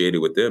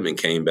negotiated with them and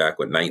came back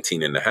with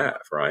 19 and a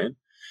half, Ryan.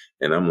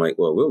 And I'm like,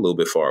 well, we're a little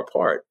bit far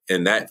apart.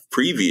 And that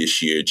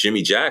previous year,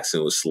 Jimmy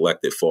Jackson was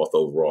selected 4th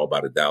overall by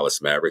the Dallas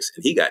Mavericks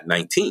and he got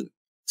 19.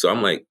 So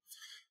I'm like,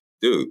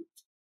 dude,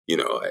 you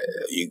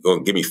going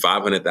to give me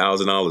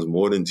 $500,000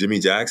 more than Jimmy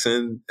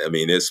Jackson? I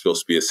mean, it's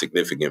supposed to be a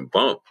significant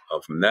bump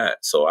from that.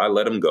 So I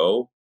let him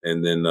go.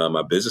 And then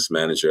my business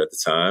manager at the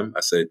time,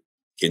 I said,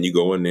 can you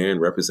go in there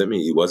and represent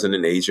me? He wasn't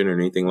an agent or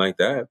anything like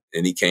that.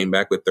 And he came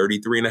back with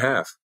 33 and a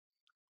half.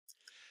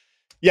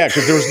 Yeah,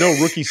 because there was no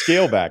rookie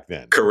scale back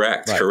then.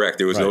 Correct, Right. correct.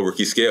 There was no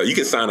rookie scale. You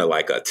could sign a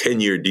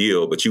 10-year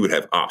deal, but you would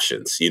have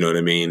options. You know what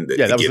I mean?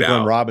 Yeah, that was the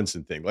Glenn out.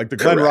 Robinson thing. Like the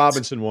Glenn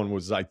Robinson one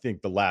was, I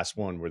think, the last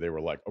one where they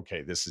were like,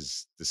 okay, this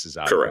is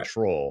out of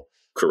control.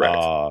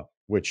 Correct.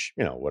 Which,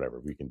 whatever,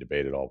 we can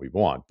debate it all we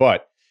want.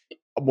 But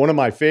one of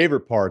my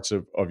favorite parts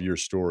of your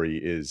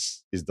story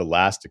is the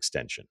last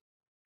extension.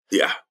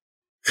 Yeah.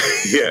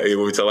 Yeah, you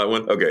want me to tell that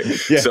one? Okay.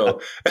 Yeah.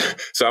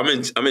 So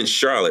I'm in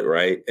Charlotte,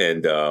 right?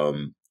 And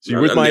so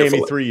you're with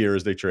Miami 3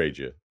 years, they trade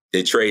you.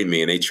 They trade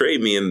me, and they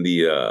trade me in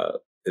the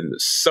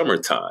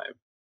summertime.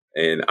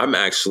 And I'm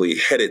actually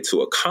headed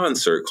to a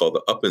concert called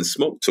the Up in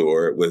Smoke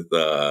Tour with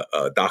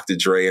Dr.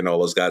 Dre and all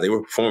those guys. They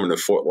were performing in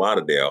Fort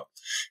Lauderdale,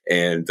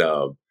 and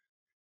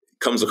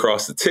comes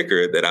across the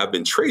ticker that I've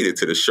been traded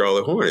to the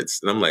Charlotte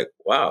Hornets. And I'm like,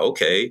 wow,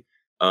 okay.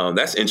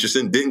 That's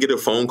interesting. Didn't get a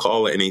phone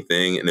call or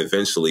anything. And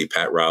eventually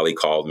Pat Riley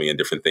called me and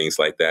different things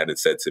like that and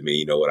said to me,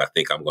 you know what, I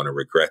think I'm going to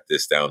regret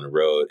this down the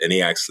road. And he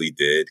actually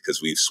did,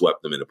 because we've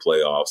swept them in the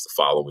playoffs the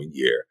following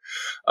year.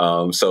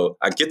 So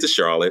I get to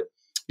Charlotte.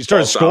 You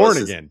started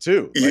scoring again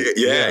too.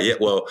 Yeah.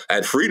 Well, I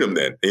had freedom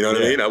then. You know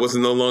what I mean? I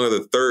wasn't no longer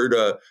the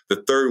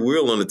third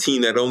wheel on the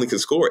team that only can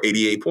score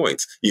 88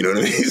 points. You know what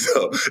I mean?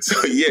 So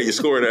yeah, your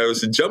scoring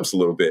average jumps a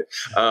little bit.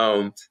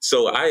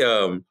 So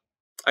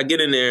I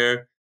get in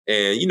there,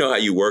 and you know how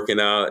you working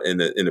out in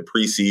the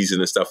preseason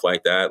and stuff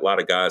like that. A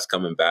lot of guys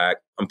coming back.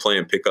 I'm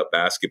playing pickup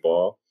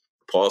basketball.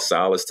 Paul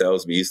Silas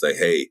tells me, he's like,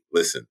 "Hey,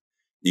 listen,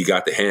 you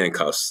got the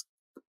handcuffs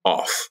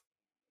off.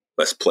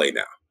 Let's play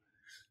now."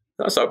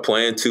 I start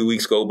playing. 2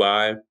 weeks go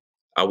by.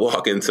 I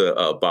walk into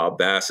Bob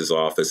Bass's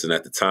office, and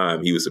at the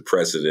time, he was the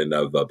president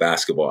of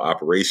basketball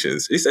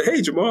operations. He said,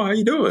 "Hey, Jamal, how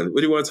you doing?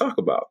 What do you want to talk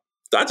about?"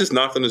 So I just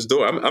knocked on his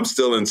door. I'm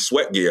still in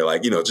sweat gear,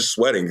 just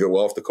sweating, go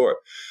off the court.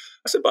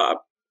 I said, "Bob,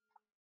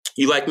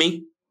 you like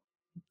me?"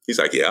 He's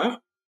like, "Yeah." I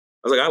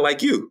was like, "I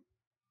like you."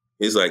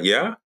 He's like,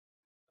 "Yeah,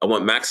 I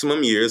want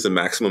maximum years and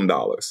maximum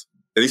dollars."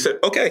 And he said,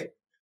 "Okay."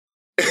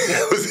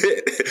 That was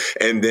it.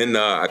 And then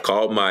I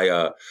called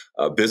my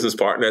business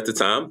partner at the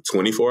time.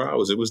 24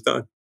 hours, it was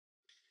done.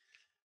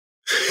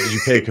 Did you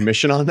pay a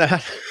commission on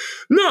that?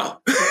 No.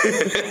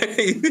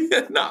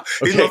 No.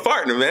 He's my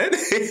partner, man.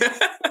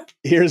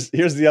 Here's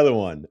the other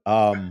one.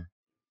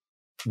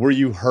 Were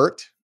you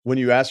hurt when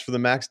you asked for the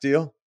max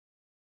deal?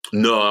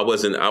 No, I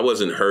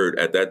wasn't hurt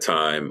at that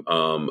time.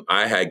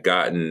 I had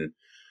gotten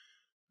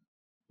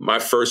my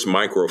first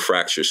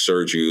microfracture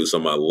surgery was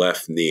on my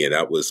left knee, and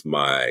that was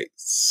my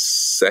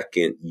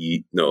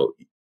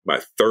my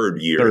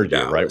third year in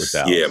Dallas. Right, with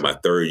Dallas. Yeah, my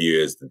third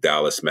year is the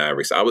Dallas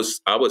Mavericks. I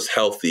was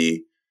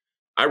healthy.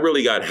 I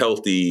really got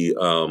healthy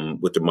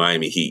with the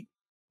Miami Heat.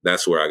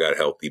 That's where I got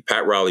healthy.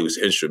 Pat Riley was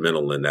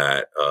instrumental in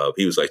that.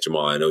 He was like,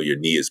 "Jamal, I know your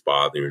knee is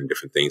bothering you," and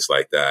different things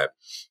like that.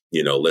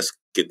 Let's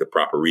get the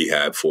proper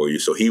rehab for you.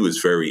 So he was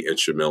very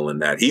instrumental in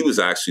that. He was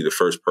actually the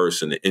first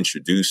person to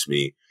introduce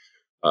me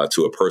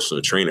to a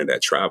personal trainer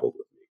that traveled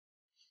with me.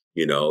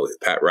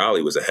 Pat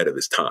Riley was ahead of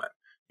his time,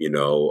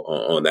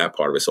 on that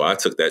part of it. So I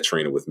took that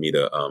trainer with me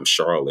to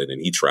Charlotte,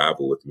 and he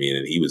traveled with me,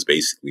 and he was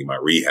basically my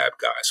rehab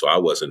guy. So I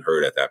wasn't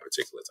hurt at that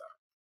particular time.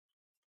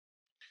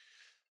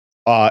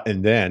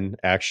 And then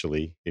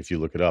actually, if you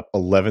look it up,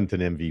 11th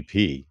in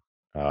MVP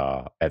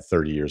at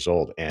 30 years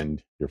old,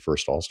 and your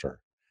first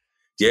All-Star.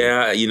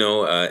 Yeah,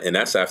 and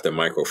that's after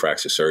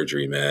microfracture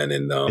surgery, man.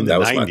 And that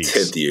was 90s. My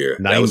 10th year.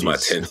 90s. That was my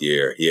 10th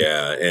year.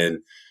 Yeah. And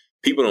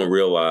people don't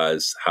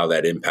realize how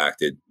that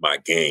impacted my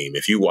game.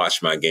 If you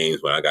watch my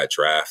games when I got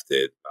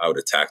drafted, I would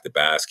attack the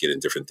basket and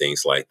different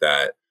things like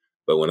that.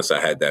 But once I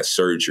had that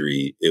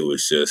surgery, it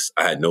was just,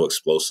 I had no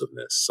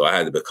explosiveness. So I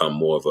had to become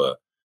more of a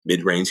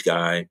mid-range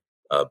guy,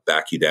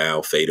 back you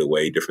down, fade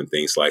away, different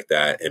things like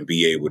that, and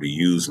be able to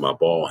use my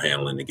ball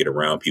handling to get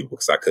around people,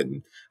 because I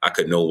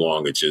could no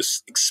longer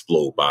just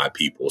explode by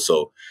people.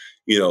 So,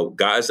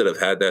 guys that have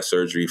had that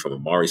surgery, from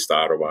Amari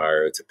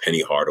Stoudemire to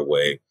Penny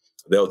Hardaway,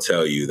 they'll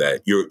tell you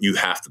that you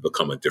have to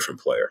become a different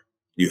player.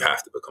 You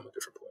have to become a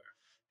different player.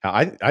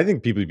 I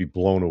think people would be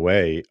blown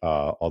away,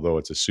 although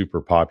it's a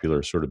super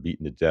popular sort of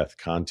beaten to death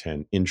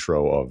content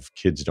intro of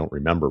kids don't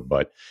remember,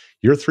 but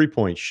your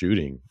 3-point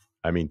shooting,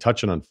 I mean,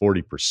 touching on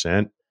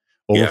 40%,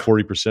 over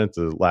 40%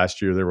 the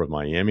last year there with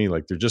Miami.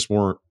 Like, there just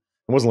weren't,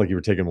 it wasn't like you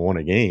were taking one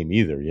a game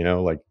either,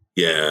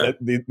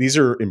 these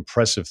are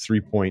impressive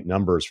 3-point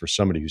numbers for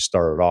somebody who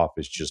started off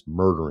as just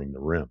murdering the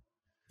rim.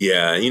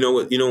 Yeah. You know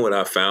what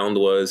I found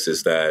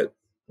is that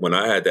when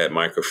I had that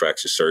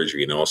microfracture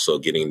surgery, and also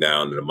getting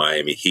down to the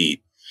Miami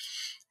Heat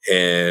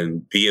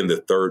and being the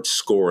third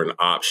scoring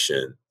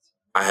option,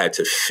 I had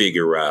to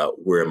figure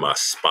out where my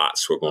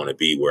spots were going to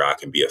be, where I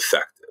can be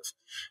effective.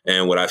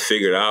 And what I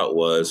figured out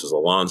was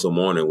Alonzo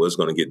Mourning was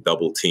going to get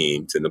double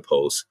teamed in the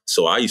post.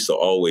 So I used to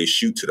always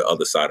shoot to the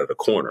other side of the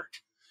corner.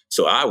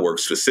 So I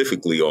worked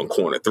specifically on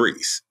corner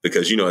threes,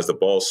 because, as the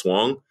ball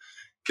swung,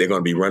 they're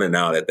going to be running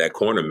out at that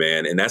corner,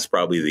 man. And that's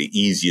probably the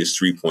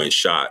easiest 3-point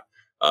shot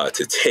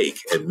to take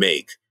and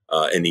make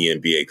in the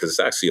NBA, because it's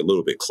actually a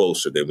little bit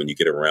closer than when you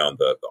get around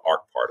the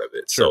arc part of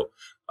it. Sure.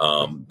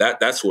 So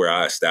that's where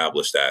I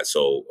established that.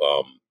 So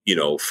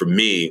for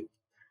me,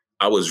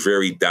 I was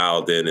very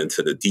dialed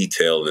into the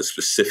detail and the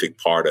specific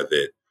part of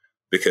it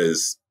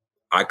because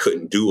I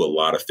couldn't do a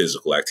lot of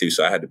physical activity.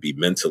 So I had to be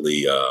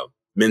mentally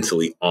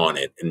on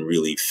it and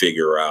really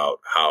figure out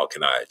how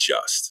can I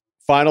adjust.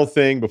 Final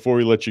thing before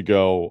we let you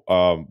go,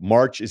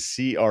 March is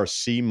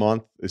CRC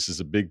month. This is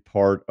a big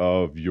part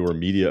of your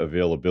media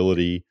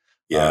availability.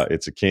 Yeah.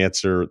 It's a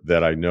cancer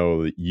that I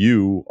know that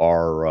you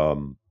are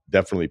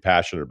definitely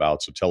passionate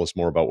about. So tell us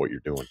more about what you're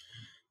doing.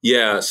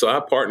 Yeah, so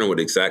I partner with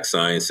Exact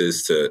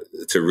Sciences to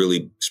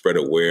really spread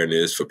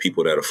awareness for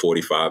people that are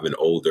 45 and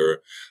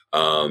older,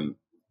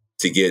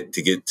 to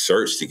get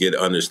searched, to get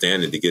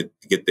understanding, to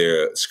get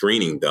their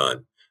screening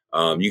done.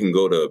 You can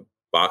go to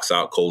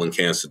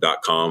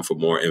boxoutcoloncancer.com for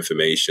more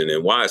information,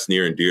 and why it's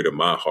near and dear to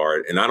my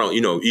heart. And I don't,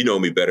 you know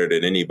me better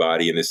than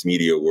anybody in this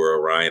media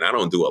world, Ryan. I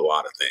don't do a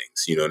lot of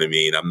things. You know what I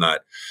mean? I'm not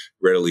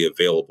readily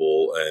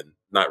available and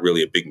not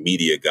really a big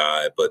media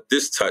guy, but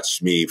this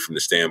touched me from the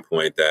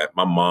standpoint that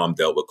my mom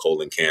dealt with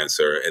colon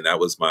cancer, and that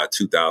was my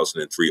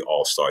 2003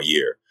 All-Star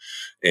year.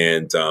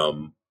 And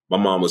my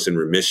mom was in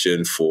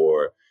remission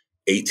for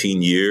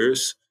 18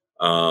 years,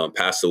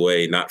 passed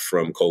away not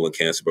from colon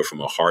cancer, but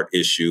from a heart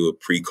issue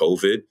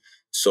pre-COVID.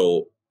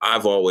 So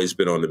I've always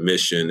been on the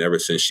mission ever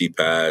since she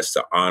passed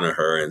to honor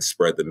her and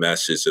spread the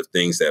message of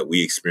things that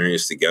we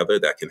experience together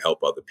that can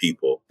help other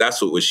people.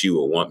 That's what she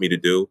would want me to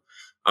do.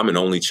 I'm an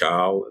only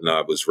child, and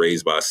I was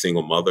raised by a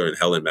single mother in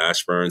Ryen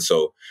Mashburn.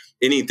 So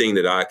anything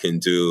that I can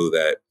do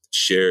that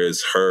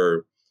shares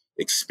her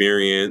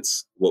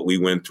experience, what we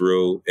went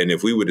through, and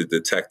if we would have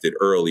detected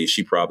early,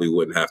 she probably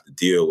wouldn't have to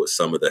deal with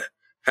some of the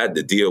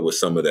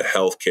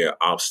healthcare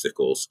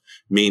obstacles,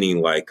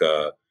 meaning like,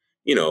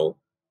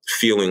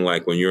 feeling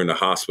like when you're in the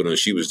hospital and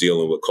she was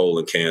dealing with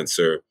colon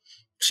cancer,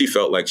 she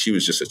felt like she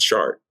was just a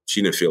chart.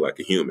 She didn't feel like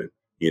a human.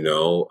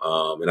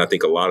 And I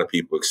think a lot of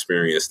people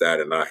experience that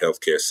in our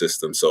healthcare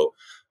system. So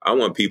I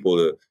want people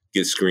to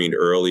get screened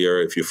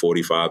earlier if you're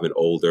 45 and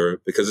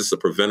older, because it's a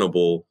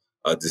preventable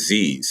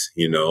disease,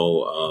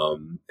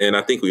 and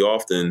I think we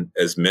often,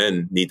 as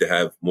men, need to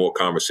have more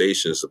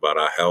conversations about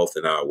our health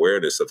and our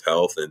awareness of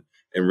health and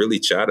really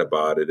chat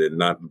about it and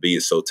not be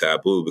so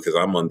taboo, because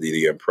I'm under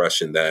the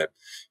impression that,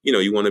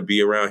 you want to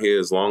be around here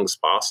as long as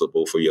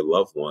possible for your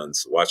loved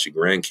ones, watch your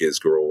grandkids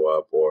grow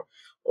up, or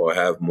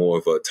have more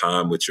of a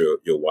time with your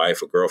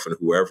wife or girlfriend,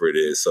 whoever it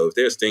is. So if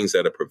there's things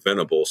that are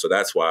preventable, so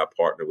that's why I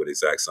partner with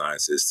Exact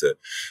Sciences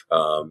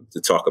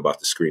to talk about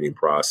the screening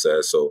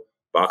process. So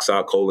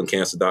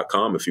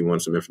boxoutcoloncancer.com if you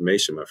want some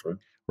information, my friend.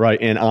 Right.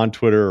 And on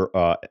Twitter,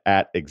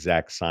 at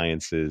Exact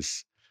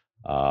Sciences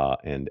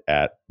and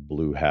at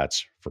Blue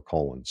Hats for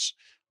Colons.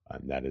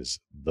 And that is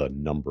the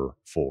number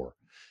 4.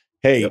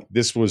 Hey, Yep.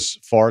 This was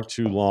far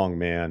too long,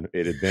 man.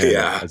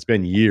 It's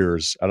been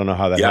years. I don't know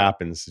how that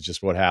happens. It's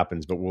just what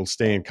happens, but we'll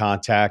stay in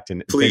contact.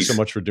 And thanks so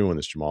much for doing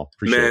this, Jamal.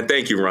 Appreciate it.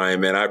 Thank you,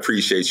 Ryan, man. I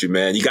appreciate you,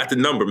 man. You got the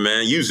number,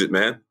 man. Use it,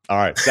 man. All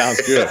right.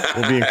 Sounds good.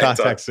 We'll be in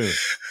contact soon.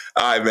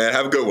 All right, man.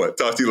 Have a good one.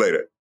 Talk to you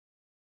later.